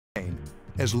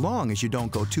as long as you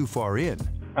don't go too far in.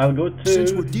 I'll go to...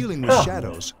 Since we're dealing with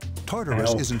shadows,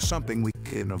 Tartarus isn't something we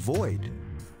can avoid.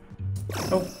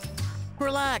 Oh.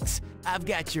 Relax, I've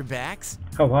got your backs.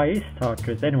 Oh, why is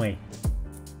Tartarus anyway?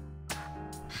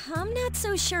 I'm not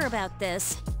so sure about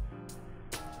this.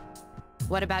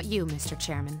 What about you, Mr.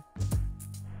 Chairman?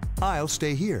 I'll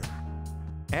stay here.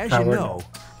 As Howard. you know,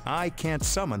 I can't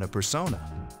summon a persona.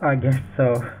 I guess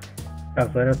so.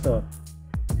 That's what I thought.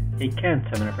 He can't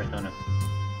summon a persona.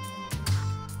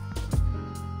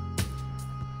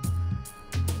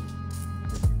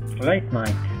 Late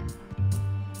night.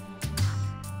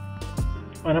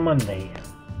 On a Monday.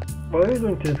 Why are you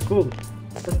going to the school?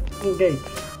 The school gate.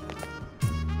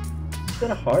 Is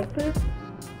there a heart there?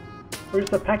 Where's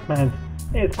the Pac-Man?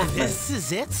 Hey, it's Pac-Man. This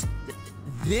is it?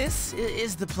 This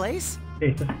is the place?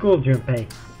 It's the school,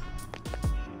 Junpei.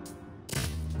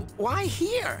 Why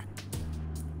here?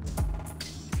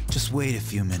 Just wait a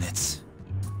few minutes.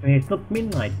 I mean, it's not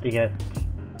midnight yet.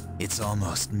 It's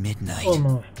almost midnight.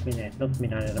 Almost midnight, not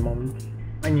midnight at the moment.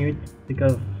 I knew it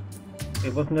because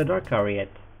it wasn't a dark hour yet.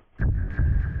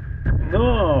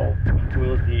 No!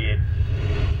 We'll see it.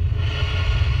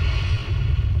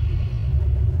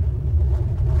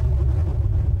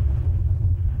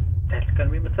 That's gonna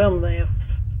be my thumbnail.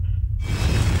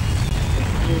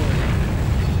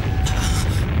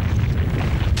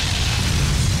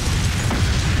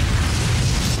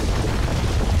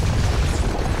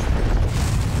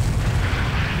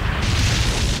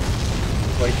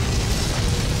 Wait.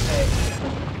 Hey.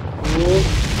 Ooh.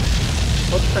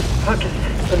 What the fuck is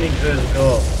happening to this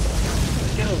girl?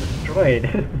 It's getting destroyed.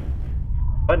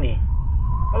 Funny.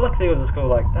 I like to go to school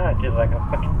like that. It's like a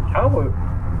fucking tower.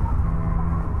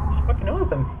 It's fucking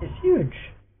awesome. It's huge.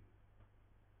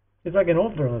 It's like an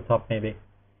altar on the top, maybe.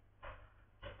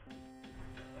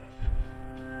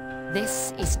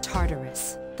 This is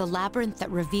Tartarus, the labyrinth that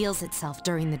reveals itself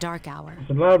during the dark hour. It's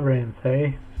a labyrinth,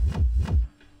 hey?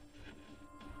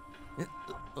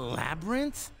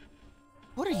 Labyrinth?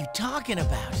 What are you talking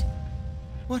about?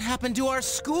 What happened to our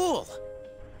school?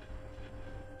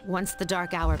 Once the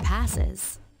dark hour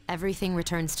passes, everything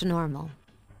returns to normal.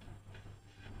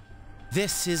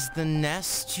 This is the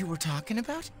nest you were talking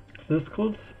about? So the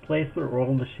school's place where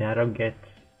all the shadow gets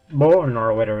born,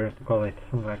 or whatever you have to call it,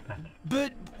 something like that.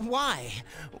 But why?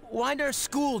 Why'd our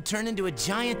school turn into a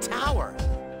giant tower?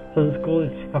 So the school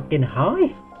is fucking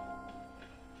high?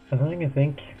 I don't even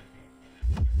think.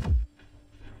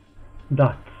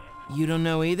 Dots. You don't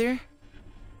know either?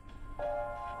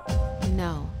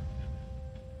 No.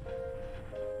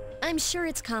 I'm sure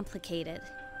it's complicated.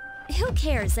 Who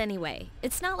cares anyway?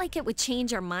 It's not like it would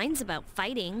change our minds about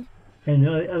fighting. I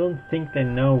don't think they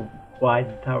know why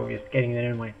the tower is getting there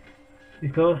anyway.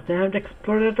 Because they haven't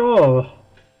explored it all.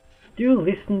 Do you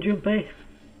listen, Junpei?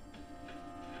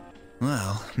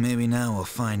 Well, maybe now we'll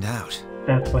find out.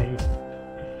 That's why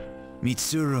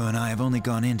Mitsuru and I have only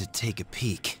gone in to take a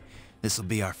peek. This'll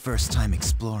be our first time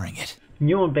exploring it.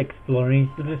 you won't be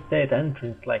exploring, you just stay at the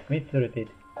entrance like Mitsuru did.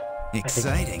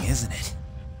 Exciting, isn't it?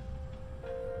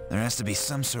 There has to be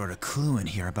some sort of clue in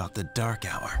here about the dark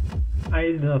hour. I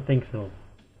do not think so.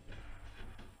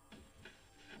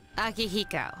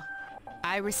 Akihiko,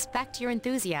 I respect your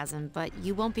enthusiasm, but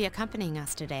you won't be accompanying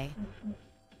us today.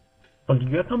 Will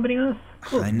you accompany us?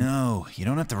 Cool. I know, you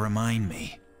don't have to remind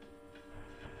me.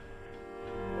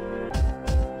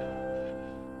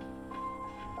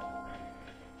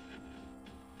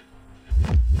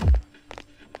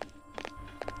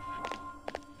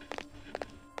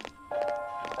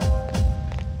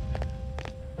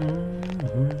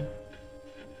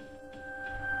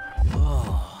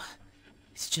 Oh,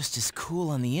 it's just as cool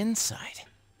on the inside.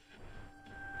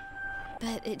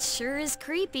 But it sure is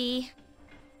creepy.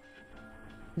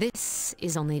 This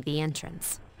is only the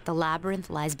entrance. The labyrinth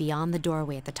lies beyond the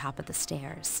doorway at the top of the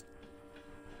stairs.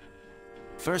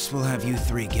 First we'll have you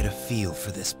three get a feel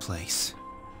for this place.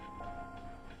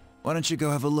 Why don't you go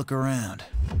have a look around?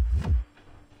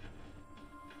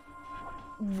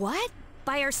 What?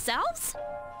 By ourselves?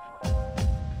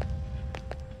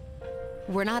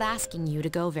 We're not asking you to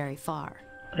go very far.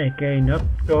 Okay,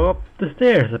 go up the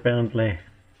stairs apparently.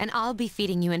 And I'll be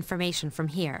feeding you information from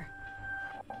here.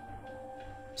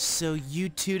 So you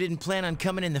two didn't plan on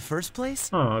coming in the first place?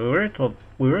 Oh, we were told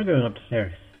we were going up the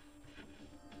stairs.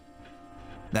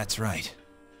 That's right.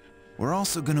 We're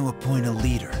also going to appoint a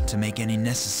leader to make any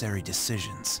necessary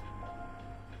decisions.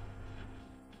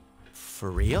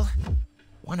 For real?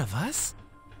 One of us?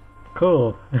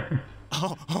 Cool.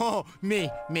 Me,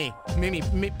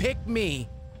 pick me.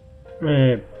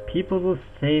 People will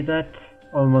say that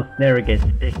almost never gets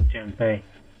picked, Junpei.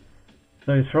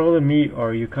 So it's rolling me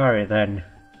or Yukari then.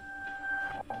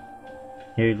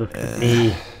 Here, look at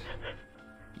me.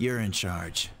 You're in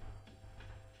charge.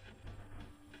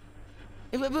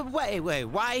 Wait,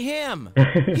 why him?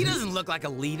 He doesn't look like a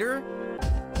leader.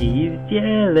 He's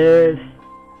jealous.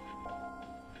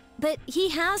 But he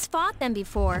has fought them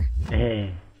before.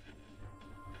 Hey,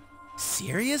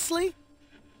 Seriously?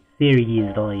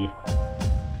 seriously.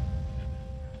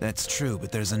 That's true,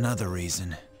 but there's another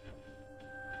reason.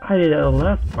 I did the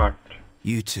last part.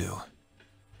 You two.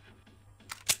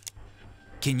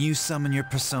 Can you summon your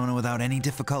persona without any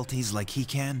difficulties like he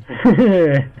can?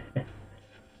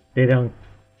 They don't.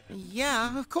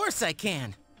 Yeah, of course I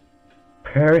can.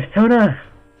 Persona?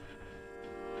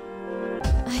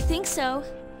 I think so.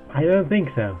 I don't think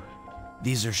so.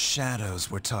 These are shadows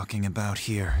we're talking about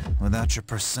here. Without your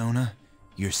persona,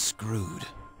 you're screwed.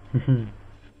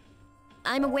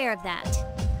 I'm aware of that.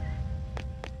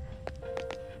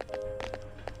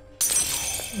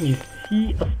 You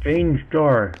see a strange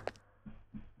door.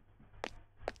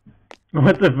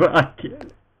 What the fuck?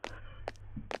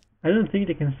 I don't think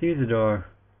they can see the door.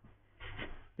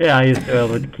 Yeah, I used the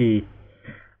velvet key.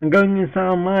 I'm going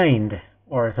inside a mind,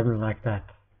 or something like that.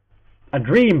 A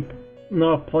dream,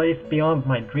 no place beyond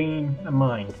my dream and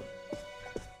mind.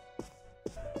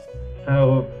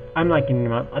 So I'm like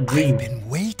in a dream. I've been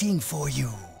waiting for you.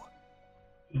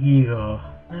 Ego.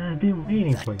 I've been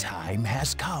waiting for The you. time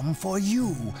has come for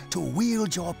you to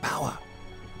wield your power.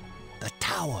 The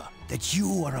tower that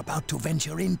you are about to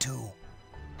venture into.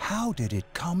 How did it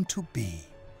come to be?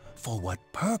 For what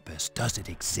purpose does it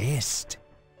exist?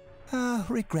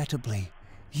 Regrettably,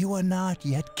 you are not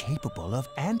yet capable of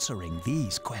answering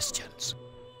these questions.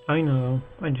 I know.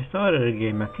 I just started a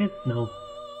game. I can't know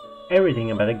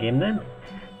everything about a game then.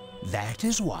 That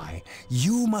is why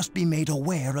you must be made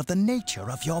aware of the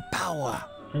nature of your power.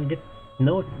 And get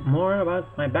know more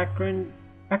about my background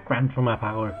for my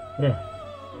power. Yeah.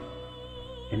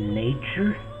 The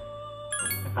nature?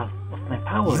 What's my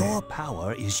power? Your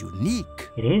power is unique.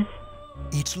 It is?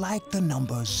 It's like the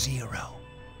number 0.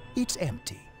 It's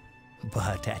empty,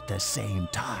 but at the same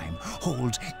time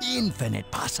holds infinite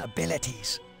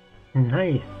possibilities.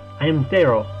 Nice. I am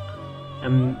 0.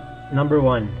 I'm number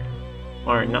 1.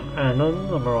 Or no, not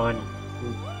number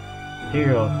 1.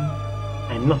 0.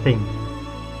 I'm nothing.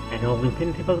 I hold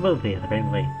infinity possibilities,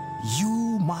 apparently.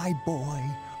 You, my boy,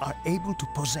 are able to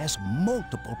possess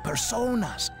multiple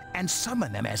personas and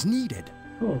summon them as needed.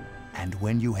 Cool. And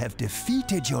when you have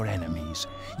defeated your enemies,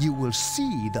 you will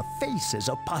see the faces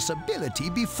of possibility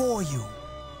before you.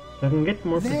 So I can get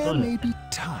more There personas. may be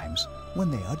times when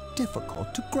they are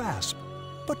difficult to grasp,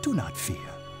 but do not fear.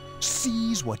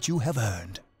 Seize what you have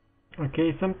earned.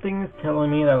 Okay, something is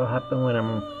telling me that will happen when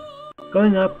I'm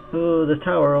going up to the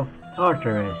Tower of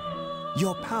Tartarus.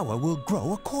 Your power will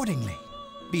grow accordingly.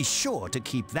 Be sure to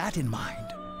keep that in mind.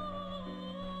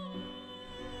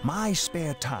 My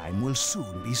spare time will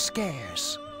soon be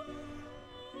scarce.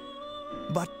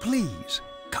 But please,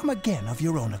 come again of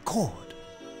your own accord.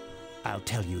 I'll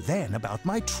tell you then about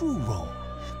my true role,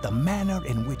 the manner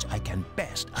in which I can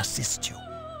best assist you.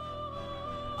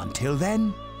 Until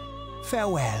then,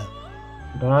 farewell.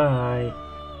 Bye,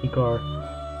 Igor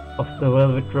of the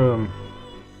Velvet Room.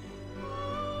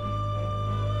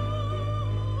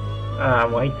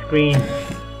 White screen.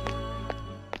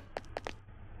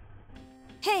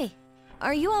 Hey,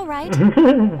 are you alright?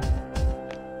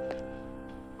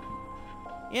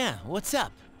 Yeah, what's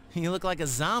up? You look like a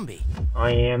zombie.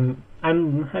 I'm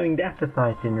having the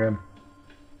exercise syndrome.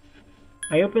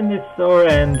 I opened this door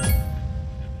and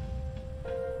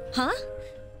Huh?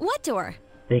 What door?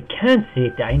 they can't see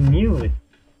it. I knew it.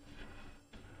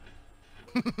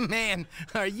 Man,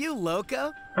 are you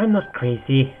loco? I'm not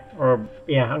crazy. Or,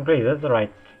 yeah, I'm crazy. That's the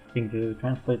right thing to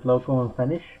translate local in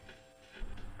Spanish.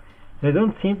 They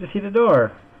don't seem to see the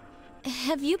door.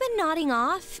 Have you been nodding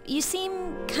off? You seem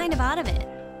kind of out of it.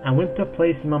 I went to a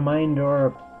place in my mind,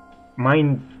 or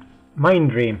mind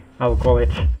dream, I'll call it.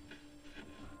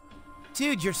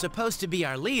 Dude, you're supposed to be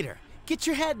our leader. Get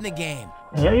your head in the game.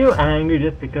 Are you angry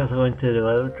just because I went to the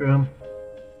Velvet Room?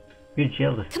 You're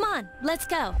jealous. Come on, let's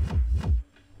go.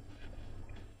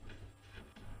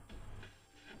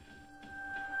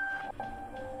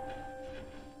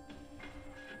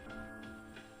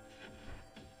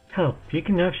 Help! You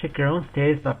can now check your own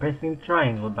status by pressing the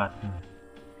triangle button.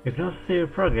 You can also see your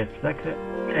progress by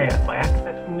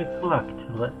accessing the clock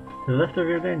to the left of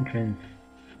your entrance.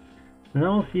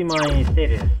 Now I'll see my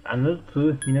status. Another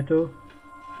 2 Minato.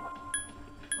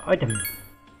 Item.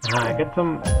 I got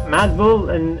some Mad Bull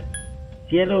and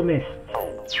Cielo Mist.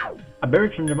 A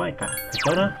bird from Jamaica.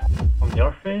 Persona from the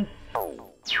Orpheus.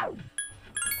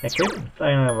 Equipped,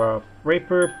 I have a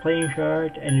raper, playing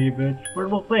shirt, energy boots,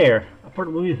 portable player, a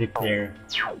portable music player.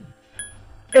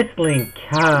 S-Link,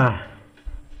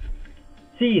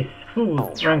 Cease,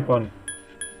 Fool, rank 1.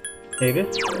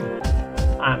 Davis,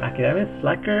 I'm academic,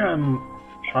 slacker, I'm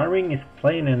charming, is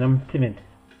plain, and I'm timid.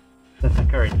 That's my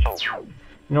courage.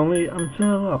 And only I'm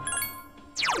still up.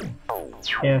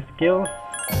 Yeah, skills.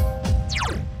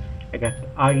 I got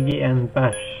Agi and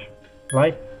Bash.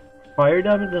 Light fire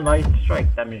damage and light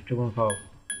strike damage to one foe.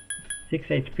 6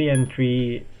 HP and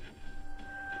 3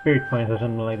 spirit points or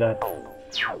something like that.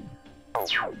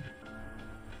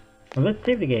 Well, let's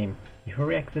save the game before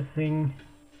accessing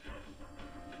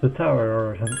the tower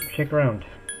or check around.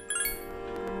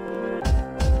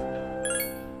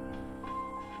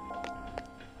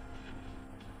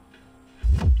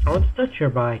 I want to touch your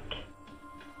bike.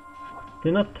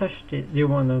 Do not touch it. Do you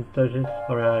want to touch it?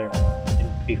 Sorry,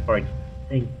 before I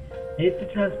think. Need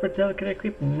to transport delicate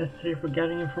equipment necessary for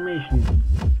gathering information.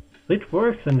 It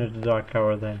works under the dark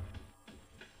hour then.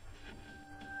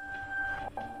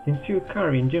 Since you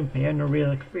Kari and Junpei have no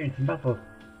real experience in battle,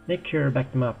 make sure to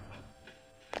back them up.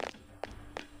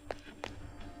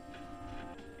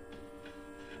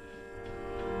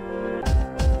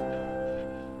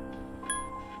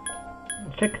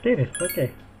 Check status,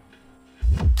 okay.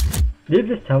 Did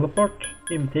this teleport?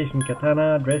 Imitation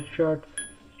katana, dress shirt,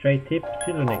 straight tip,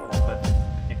 silver necklace.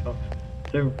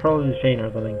 So probably the chain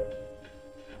or something.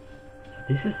 So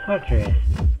this is Tartarus.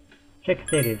 Check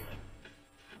status.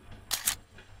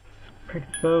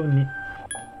 Practice bow,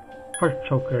 heart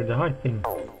choker, the heart thing.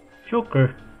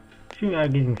 Choker? Assuming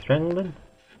I'm getting strangled then?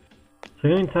 So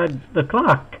you're inside the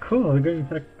clock. Cool, we're going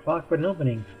inside the clock with an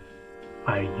opening.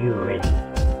 Are you ready?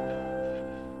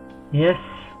 Yes,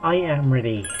 I am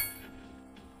ready.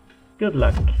 Good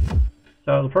luck.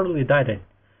 So I'll probably die then.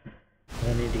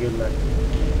 I need good luck.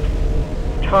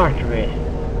 Tartarus,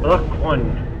 Block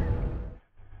 1.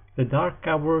 The Dark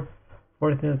Hour,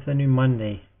 14th Avenue,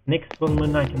 Monday. Next full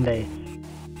moon night and days.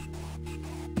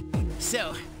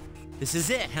 So, this is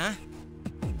it, huh?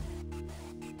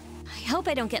 I hope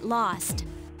I don't get lost.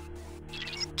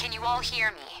 Can you all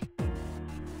hear me?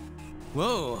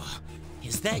 Whoa,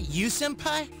 is that you,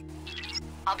 Senpai?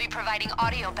 I'll be providing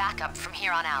audio backup from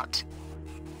here on out.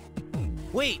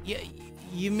 Wait,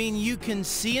 you mean you can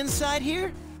see inside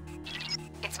here?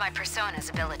 It's my persona's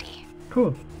ability.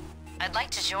 Cool. I'd like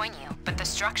to join you, but the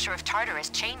structure of Tartarus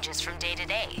changes from day to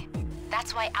day.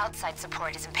 That's why outside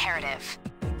support is imperative.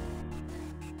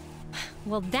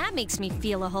 Well, that makes me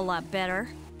feel a whole lot better.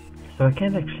 So I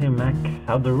can't actually max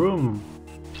out the room.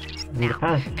 In the Now,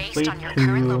 past, based on your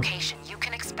current location, you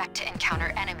can expect to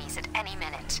encounter enemies at any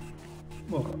minute.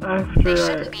 Well, after They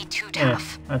shouldn't be too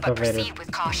tough, but later. proceed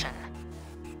with caution.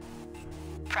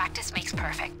 Practice makes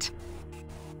perfect.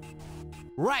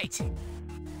 Right.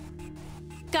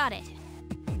 Got it.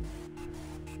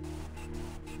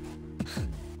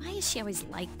 Why is she always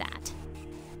like that?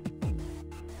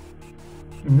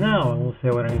 Now I will say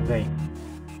what I'm saying.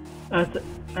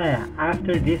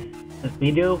 After this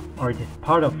video or this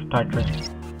part of Tartarus,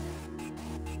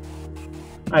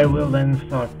 I will then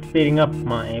start speeding up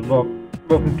my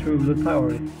walking through the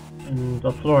towers and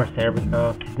the floors there,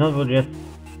 because it's not will just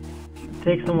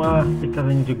take some while because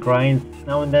I need to grind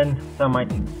now and then, so I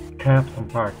might cut some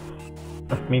parts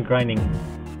of me grinding,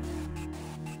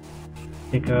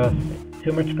 because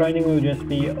too much grinding will just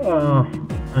be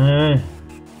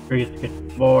we just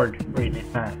get bored really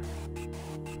fast.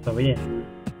 So yeah,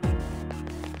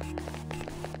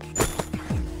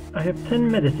 I have 10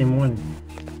 medicine ones.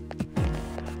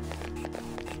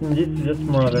 And this is just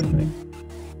more or less like,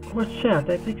 what shot?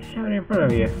 I take a shot in front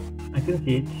of you. I can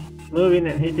see it. Move in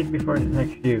and hit it before it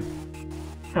attacks you.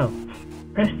 Help.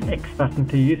 Press X button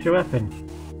to use your weapon.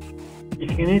 If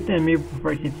you can hit the enemy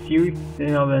before it hits you, then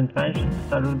you'll have an advantage at the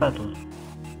start of the battle.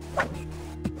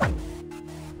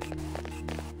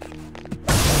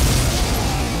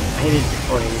 I hit it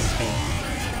before it hits me.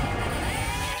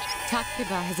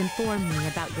 Takuba has informed me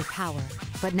about your power,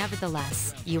 but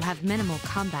nevertheless, you have minimal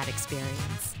combat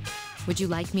experience. Would you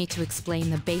like me to explain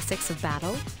the basics of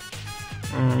battle?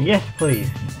 Yes, please.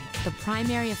 The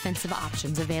primary offensive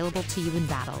options available to you in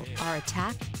battle are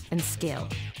attack and skill.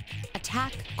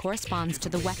 Attack corresponds to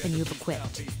the weapon you've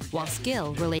equipped, while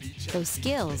skill relates. Those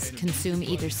skills consume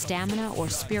either stamina or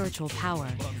spiritual power.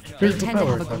 They tend to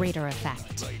have a greater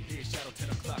effect.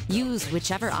 Use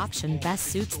whichever option best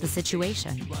suits the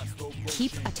situation.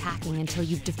 Keep attacking until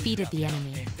you've defeated the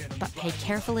enemy, but pay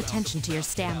careful attention to your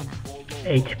stamina.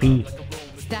 HP.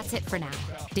 That's it for now.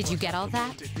 Did you get all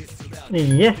that?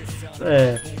 Yes.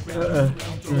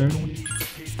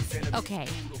 Okay.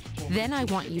 Then I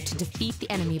want you to defeat the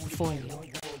enemy before you.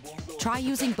 Try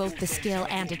using both the skill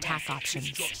and attack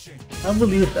options. I will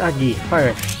use Agi,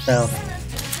 fire spell.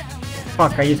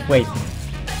 Fuck, I used weight.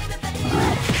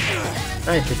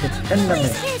 Nice, it's 10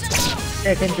 damage.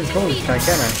 I can control this guy,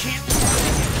 can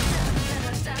I?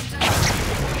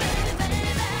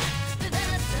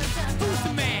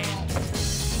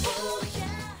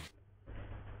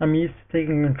 I'm used to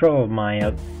taking control of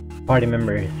my party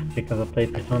members because I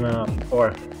played Persona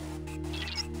 4.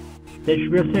 There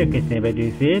should be a circus nearby, do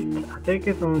you see it? A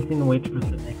circus on the scene waits for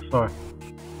the next floor.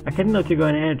 I can't know to go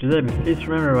any higher today, but please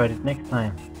remember about it next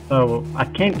time. So, I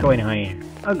can't go any higher.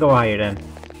 I'll go higher then.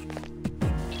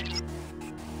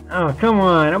 Oh, come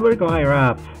on, I'm gonna go higher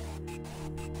up.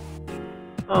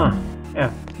 Oh,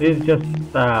 yeah, this is just,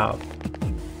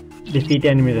 defeat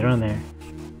enemies around there.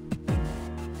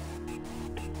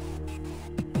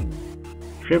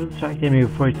 Triple strike the enemy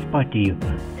before it spots you.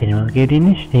 Then we'll get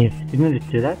initiative. Didn't it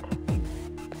do that?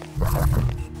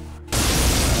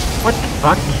 What the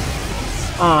fuck?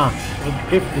 It was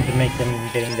scripted to make them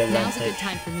getting the Now's advantage. a good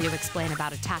time for me to explain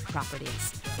about attack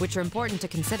properties, which are important to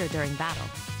consider during battle.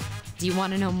 Do you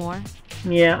want to know more?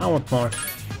 Yeah, I want more.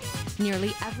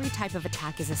 Nearly every type of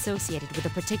attack is associated with a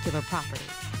particular property.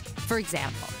 For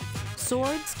example,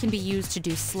 swords can be used to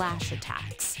do slash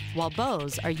attacks, while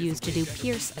bows are used to do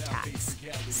pierce attacks.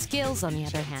 Skills, on the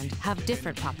other hand, have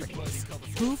different properties.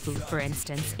 Fufu, for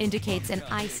instance, indicates an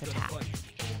ice attack.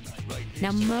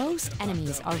 Now, most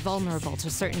enemies are vulnerable to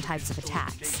certain types of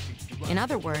attacks. In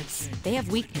other words, they have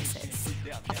weaknesses.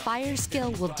 A fire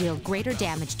skill will deal greater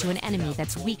damage to an enemy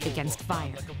that's weak against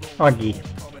fire. Agi.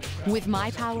 With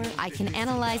my power, I can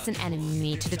analyze an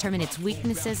enemy to determine its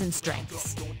weaknesses and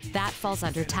strengths. That falls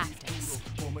under tactics.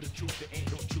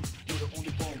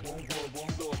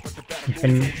 You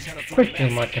can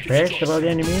question what appaerd about the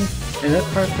enemies, and that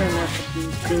person has to be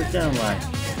cruise down like.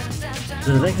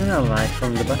 Select an ally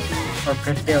from the button or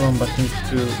press the L1 button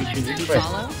to issue the Do you request.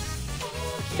 follow?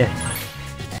 Yes.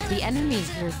 The enemies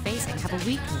you're facing have a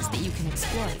weakness that you can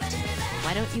exploit.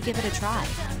 Why don't you give it a try?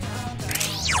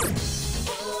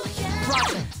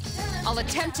 Roger. I'll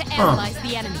attempt to analyze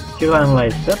the enemy. To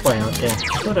analyze that way, okay.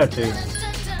 So that to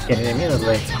get it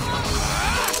immediately.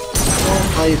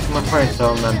 I'll use my fire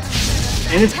stone then.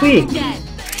 And it's weak! Dead.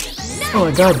 Oh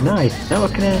my god, nice. Now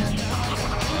what can I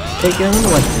take another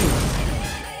one too?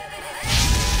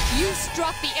 You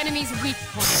struck the enemy's weak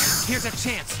point. Here's a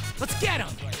chance. Let's get him!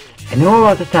 I know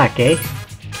about attack, eh? Get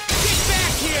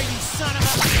back here, you son of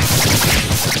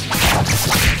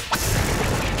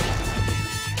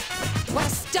What a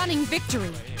stunning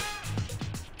victory!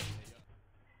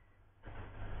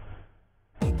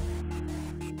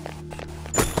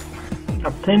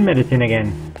 Obtain medicine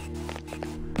again.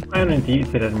 I don't need to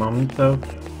use it at the moment, so...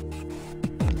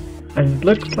 As it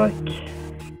looks like...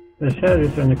 The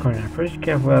shadows are in the corner. First,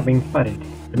 careful about being spotted.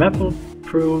 The map will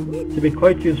prove to be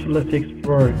quite useful as to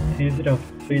explore. So use it up.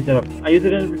 I use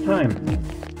it every time.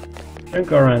 Don't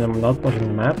go around and not watching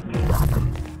the map.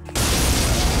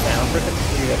 Yeah, I'll forget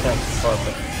to do that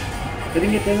process.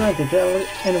 Didn't get the advantage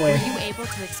anyway. Were you able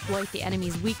to exploit the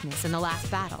enemy's weakness in the last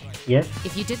battle? Yes,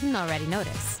 If you didn't already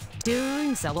notice,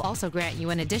 doing so will also grant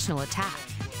you an additional attack.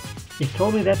 he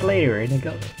told me that later, and he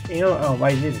goes, you know, oh,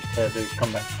 why did it do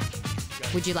combat?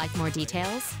 Would you like more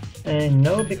details?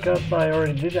 No, because I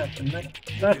already did that in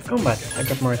last combat. I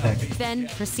got more attack. Then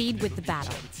proceed with the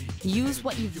battle. Use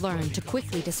what you've learned to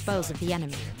quickly dispose of the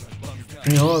enemy.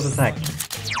 You know, all the attack.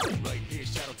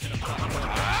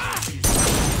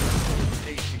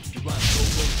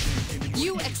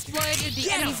 You exploited the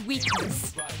enemy's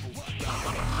weakness.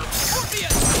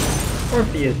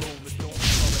 Orpheus.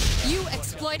 You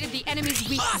exploited the enemy's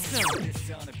weakness.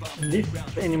 This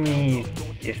enemy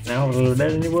is now a little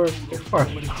better than it was before. I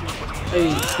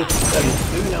took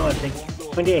 32, now I think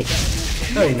 28.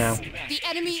 30 now. The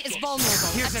enemy is vulnerable.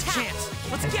 Here's a Attack.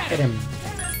 chance. Let's get Get him! him. Get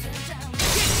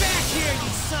back here, you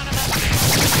son of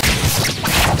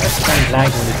That's kind of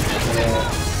lagging.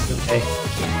 Okay.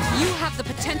 You have the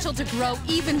potential to grow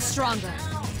even stronger.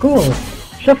 Cool.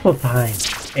 Shuffle time.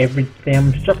 Every day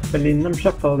I'm shuffling. A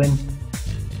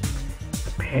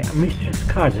mysterious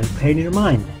card has appeared in your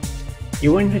mind.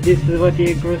 You wonder this is what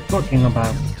Diego was talking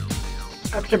about.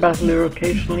 After battle, you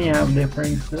occasionally have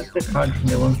different selected cards from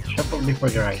the ones shuffled before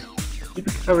your eyes. You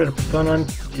pick a the persona and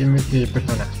you move to the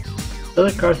persona.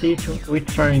 Other cards each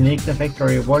which are unique effect or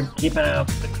reward, keep an eye out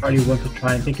for the card you want to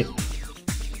try and pick it.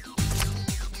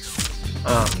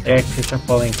 They're actually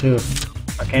shuffling too.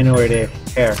 I know where it is.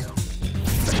 Here.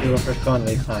 Let's do a persona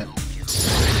this time.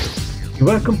 You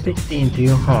welcome Pixie into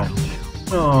your heart.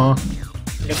 Aww,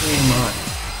 get me in my heart.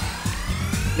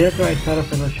 That's why I thought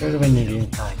of a short of energy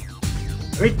inside.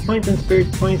 Grit points and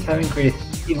spirit points have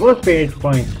increased. Equal spirit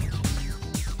points.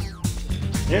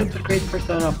 There's the great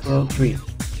persona up level 3.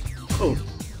 Cool.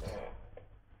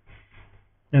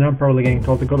 And I'm probably getting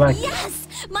told to go back. Yes!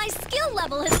 My skill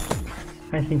level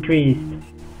has increased.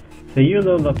 So you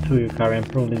leveled up too, Yukari, and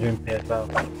probably doing pay as well.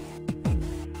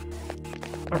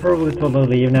 I'm probably told to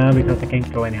leave now because I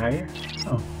can't go any higher.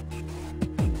 Oh.